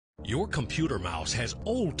Your computer mouse has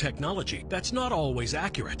old technology that's not always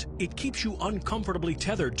accurate. It keeps you uncomfortably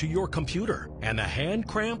tethered to your computer, and the hand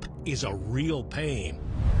cramp is a real pain.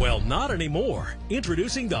 Well, not anymore.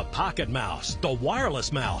 Introducing the Pocket Mouse, the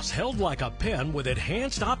wireless mouse held like a pen with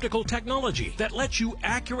enhanced optical technology that lets you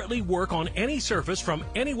accurately work on any surface from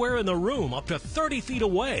anywhere in the room up to 30 feet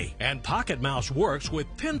away. And Pocket Mouse works with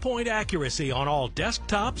pinpoint accuracy on all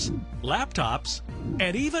desktops, laptops,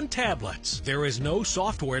 and even tablets. There is no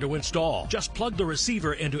software to install. Just plug the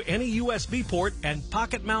receiver into any USB port and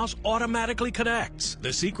Pocket Mouse automatically connects.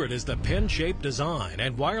 The secret is the pen-shaped design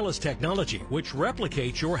and wireless technology, which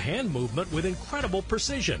replicates your hand movement with incredible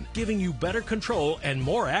precision, giving you better control and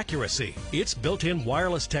more accuracy. Its built-in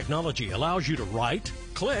wireless technology allows you to write,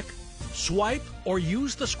 click, swipe, or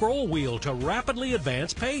use the scroll wheel to rapidly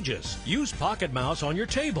advance pages. Use Pocket Mouse on your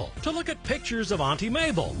table to look at pictures of Auntie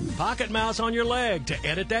Mabel, Pocket Mouse on your leg to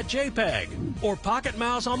edit that JPEG, or Pocket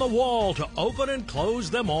Mouse on the wall to open and close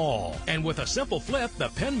them all. And with a simple flip, the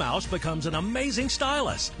pen mouse becomes an amazing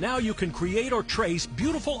stylus. Now you can create or trace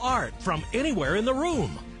beautiful art from anywhere in the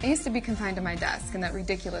room. I used to be confined to my desk and that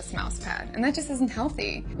ridiculous mouse pad, and that just isn't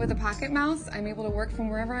healthy. With a Pocket Mouse, I'm able to work from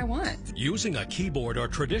wherever I want. Using a keyboard or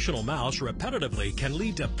traditional mouse repetitively can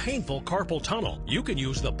lead to painful carpal tunnel. You can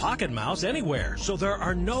use the Pocket Mouse anywhere, so there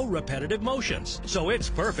are no repetitive motions. So it's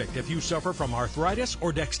perfect if you suffer from arthritis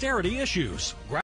or dexterity issues.